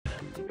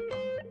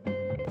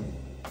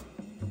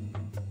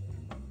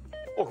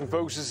Welcome,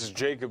 folks. This is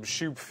Jacob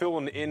Shoup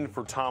filling in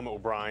for Tom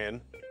O'Brien.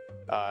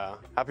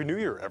 Happy New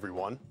Year,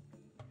 everyone.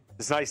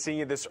 It's nice seeing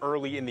you this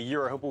early in the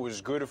year. I hope it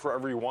was good for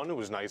everyone. It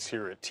was nice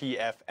here at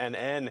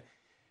TFNN.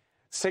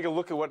 Let's take a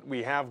look at what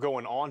we have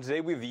going on today.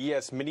 We have the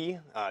ES Mini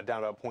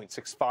down about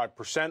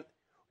 0.65%.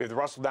 We have the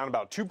Russell down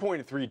about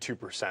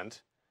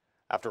 2.32%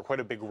 after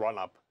quite a big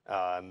run-up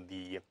in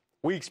the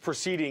weeks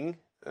preceding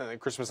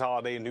Christmas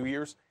holiday and New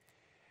Year's.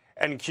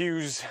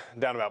 NQ's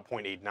down about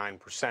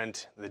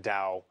 0.89%. The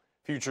Dow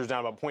futures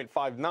down about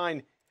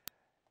 0.59%.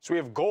 So we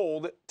have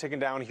gold ticking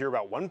down here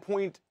about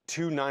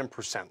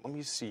 1.29%. Let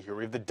me see here.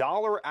 We have the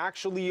dollar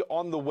actually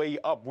on the way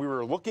up. We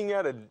were looking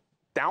at a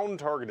down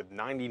target of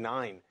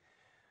 99.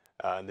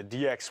 The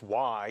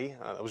DXY,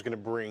 that was going to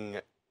bring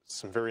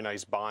some very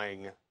nice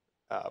buying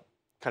kind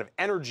of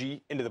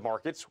energy into the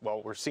markets.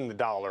 Well, we're seeing the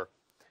dollar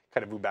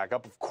kind of move back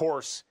up. Of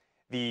course,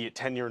 the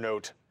 10-year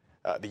note,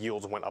 the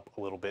yields went up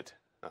a little bit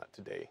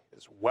today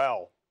as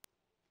well.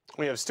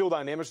 We have Steel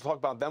Dynamics. We'll talk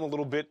about them a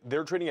little bit.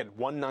 They're trading at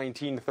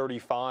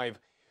 119.35.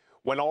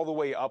 Went all the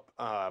way up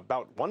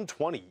about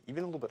 120,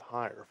 even a little bit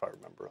higher if I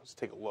remember. Let's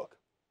take a look.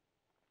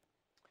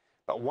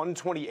 About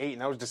 128,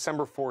 and that was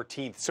December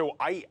 14th. So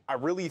I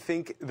really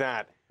think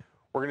that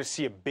we're going to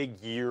see a big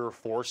year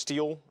for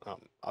steel.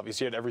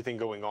 Obviously, you had everything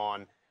going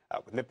on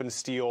with Nippon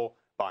Steel,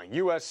 buying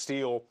U.S.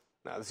 steel.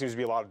 There seems to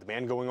be a lot of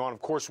demand going on. Of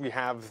course, we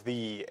have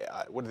the,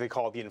 what do they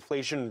call it, the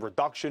Inflation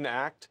Reduction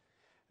Act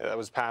that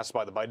was passed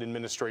by the Biden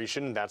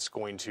administration. That's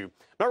going to,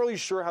 not really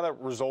sure how that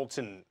results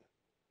in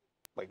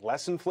like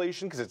less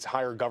inflation because it's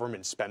higher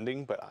government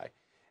spending. But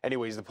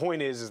anyways, the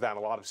point is that a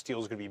lot of steel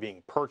is going to be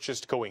being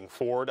purchased going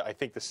forward. I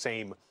think the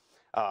same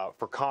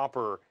for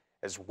copper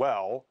as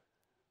well.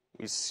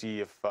 We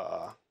see if we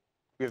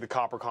have the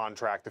copper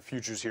contract, the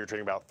futures here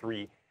trading about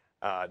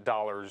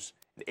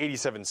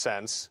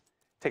 $3.87.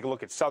 Take a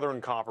look at Southern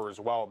Copper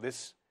as well.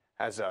 This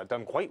has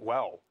done quite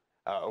well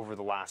over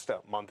the last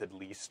month at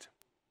least.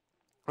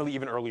 Really,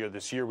 even earlier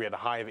this year, we had a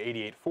high of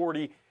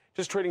 88.40,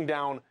 just trading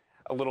down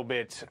a little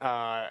bit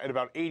at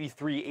about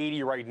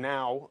 83.80 right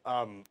now,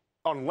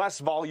 on less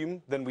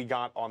volume than we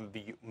got on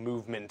the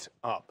movement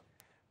up.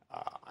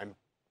 I'm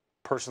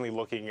personally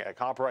looking at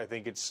copper. I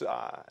think it's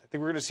I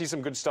think we're going to see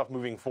some good stuff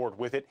moving forward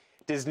with it.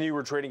 Disney,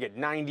 we're trading at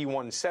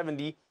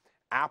 91.70.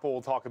 Apple,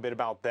 we'll talk a bit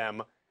about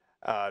them,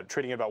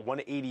 trading at about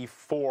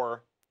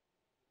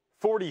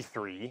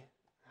 184.43.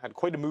 Had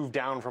quite a move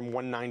down from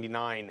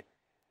 199.62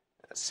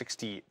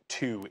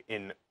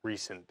 in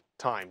recent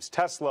times.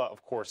 Tesla,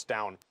 of course,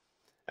 down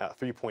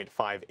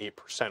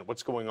 3.58%.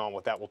 What's going on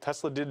with that? Well,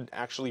 Tesla did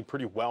actually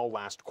pretty well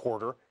last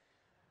quarter.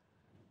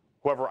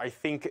 However, I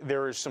think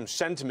there is some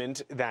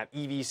sentiment that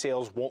EV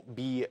sales won't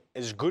be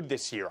as good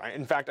this year.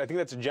 In fact, I think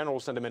that's a general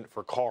sentiment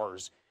for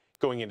cars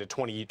going into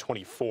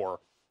 2024.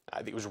 I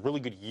think it was a really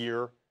good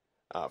year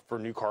for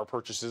new car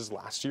purchases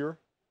last year.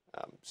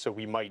 So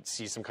we might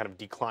see some kind of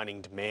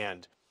declining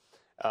demand.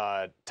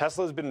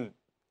 Tesla has been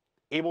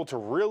able to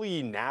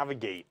really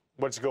navigate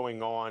what's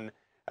going on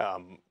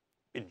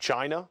in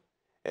China.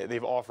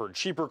 They've offered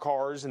cheaper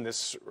cars, and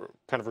this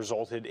kind of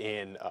resulted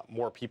in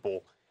more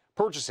people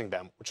purchasing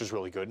them, which is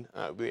really good.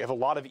 We have a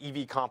lot of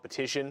EV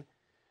competition.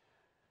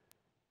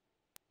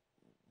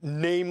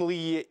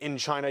 Namely, in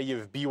China, you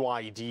have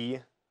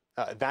BYD.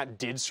 That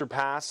did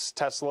surpass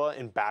Tesla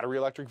in battery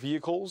electric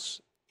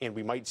vehicles, and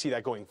we might see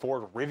that going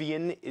forward.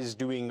 Rivian is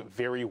doing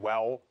very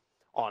well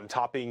on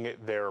topping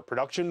their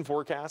production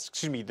forecasts.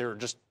 Excuse me, their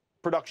just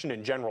production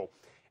in general,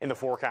 and the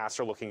forecasts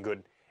are looking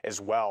good as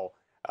well.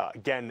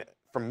 Again,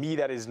 for me,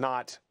 that is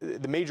not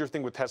the major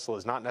thing with Tesla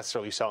is not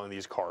necessarily selling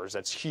these cars.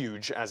 That's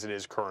huge as it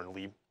is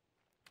currently,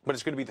 but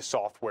it's going to be the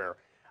software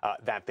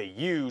that they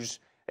use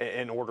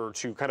in order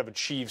to kind of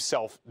achieve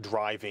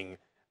self-driving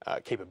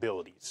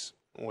capabilities,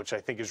 which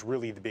I think is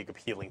really the big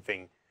appealing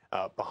thing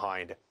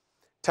behind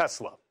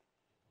Tesla.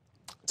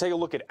 Take a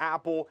look at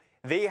Apple.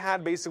 They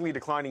had basically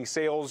declining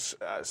sales,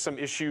 some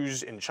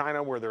issues in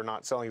China where they're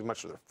not selling as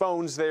much of their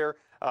phones there.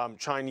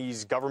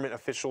 Chinese government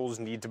officials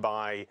need to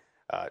buy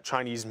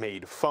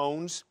Chinese-made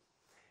phones.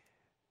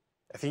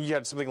 I think you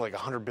had something like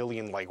 100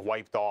 billion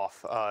wiped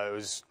off. It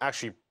was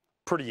actually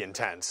pretty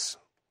intense.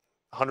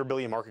 100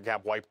 billion market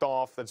cap wiped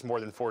off. That's more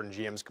than Ford and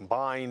GM's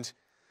combined.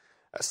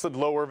 Slid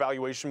lower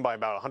valuation by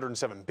about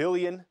 107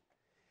 billion.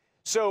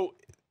 So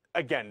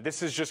again,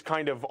 this is just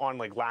kind of on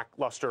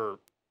lackluster, I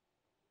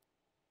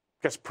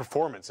guess,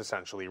 performance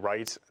essentially,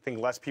 right? I think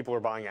less people are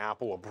buying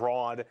Apple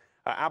abroad.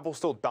 Apple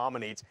still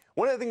dominates.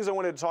 One of the things I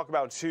wanted to talk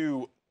about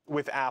too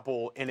with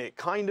Apple, and it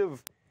kind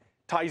of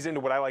ties into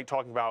what I like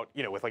talking about,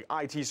 with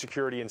IT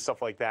security and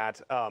stuff like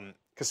that.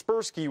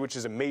 Kaspersky, which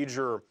is a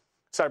major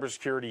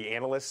cybersecurity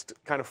analyst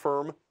kind of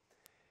firm,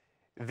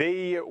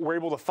 they were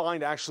able to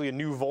find actually a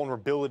new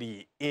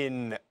vulnerability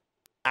in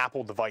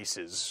Apple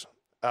devices.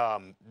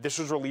 This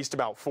was released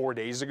about 4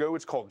 days ago.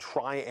 It's called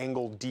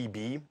Triangle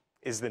DB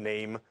is the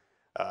name,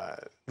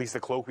 at least the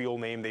colloquial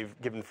name they've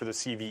given for the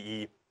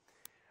CVE.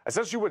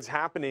 Essentially what's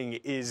happening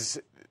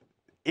is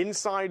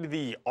inside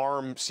the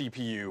ARM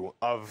CPU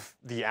of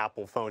the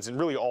Apple phones, and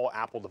really all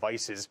Apple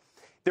devices,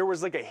 there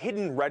was like a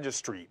hidden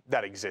registry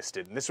that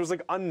existed. And this was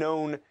like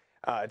unknown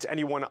to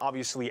anyone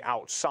obviously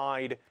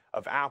outside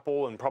of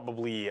Apple, and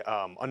probably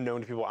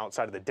unknown to people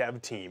outside of the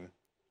dev team.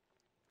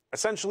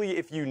 Essentially,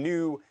 if you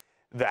knew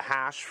the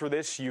hash for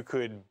this, you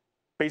could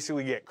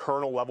basically get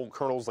kernel level,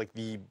 kernels like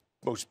the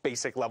most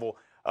basic level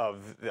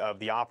of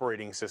the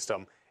operating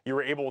system. You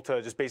were able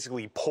to just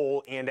basically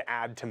pull and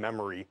add to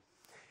memory.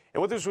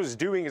 And what this was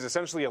doing is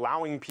essentially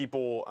allowing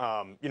people,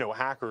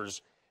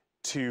 hackers,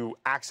 to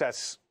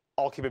access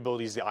all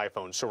capabilities of the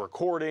iPhone. So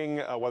recording,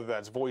 whether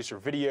that's voice or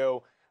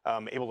video,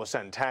 able to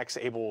send text,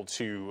 able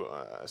to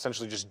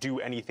essentially just do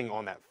anything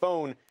on that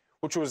phone,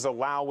 which was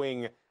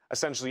allowing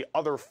essentially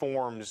other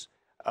forms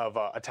of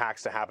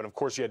attacks to happen. Of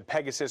course, you had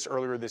Pegasus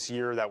earlier this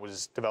year that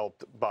was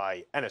developed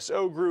by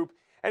NSO Group.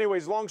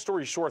 Anyways, long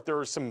story short, there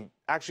are some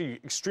actually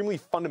extremely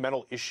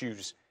fundamental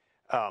issues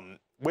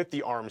with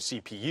the ARM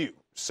CPU.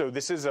 So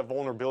this is a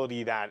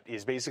vulnerability that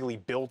is basically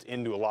built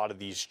into a lot of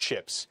these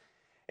chips.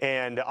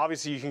 And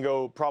obviously you can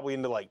go probably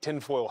into like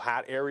tinfoil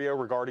hat area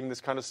regarding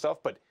this kind of stuff,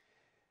 but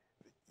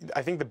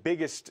I think the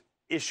biggest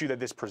issue that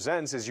this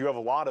presents is you have a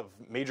lot of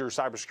major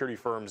cybersecurity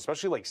firms,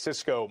 especially like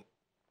Cisco,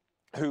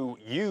 who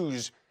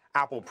use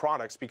Apple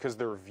products because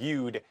they're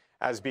viewed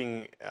as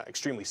being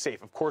extremely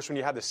safe. Of course, when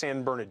you had the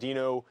San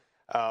Bernardino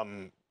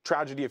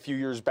tragedy a few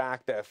years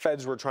back, the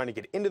feds were trying to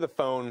get into the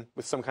phone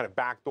with some kind of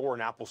backdoor,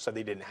 and Apple said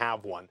they didn't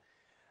have one.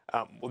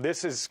 Well,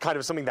 this is kind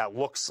of something that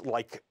looks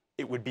like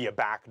it would be a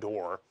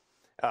backdoor.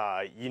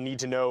 You need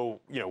to know,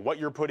 what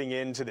you're putting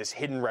into this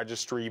hidden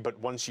registry, but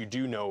once you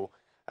do know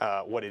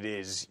what it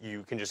is,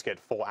 you can just get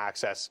full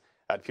access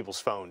to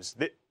people's phones.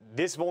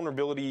 This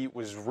vulnerability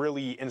was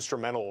really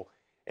instrumental.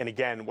 And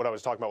again, what I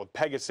was talking about with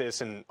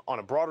Pegasus, and on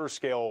a broader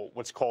scale,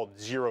 what's called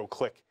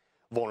zero-click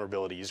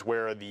vulnerabilities,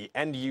 where the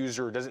end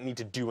user doesn't need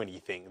to do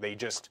anything. They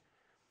just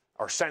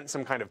are sent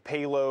some kind of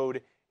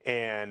payload,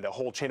 and a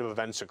whole chain of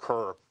events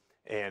occur,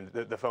 and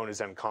the phone is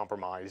then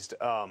compromised.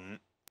 I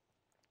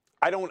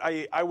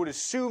would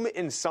assume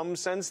in some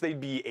sense they'd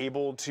be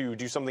able to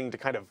do something to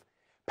kind of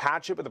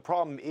patch it, but the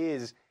problem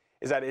is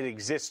that it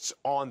exists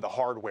on the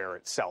hardware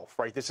itself,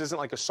 right? This isn't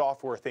like a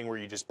software thing where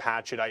you just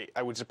patch it.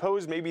 I would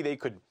suppose maybe they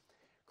could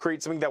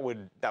create something that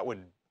would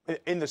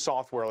in the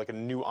software, like a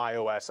new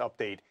iOS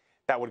update,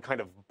 that would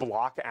kind of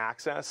block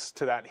access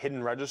to that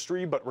hidden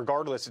registry. But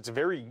regardless, it's a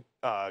very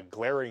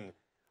glaring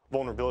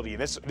vulnerability.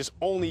 And this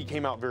only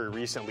came out very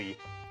recently,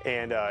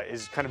 and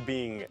is kind of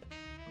being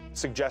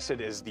suggested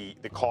as the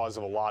cause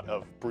of a lot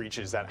of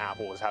breaches that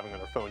Apple is having on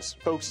their phones.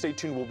 Folks, stay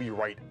tuned. We'll be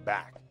right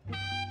back.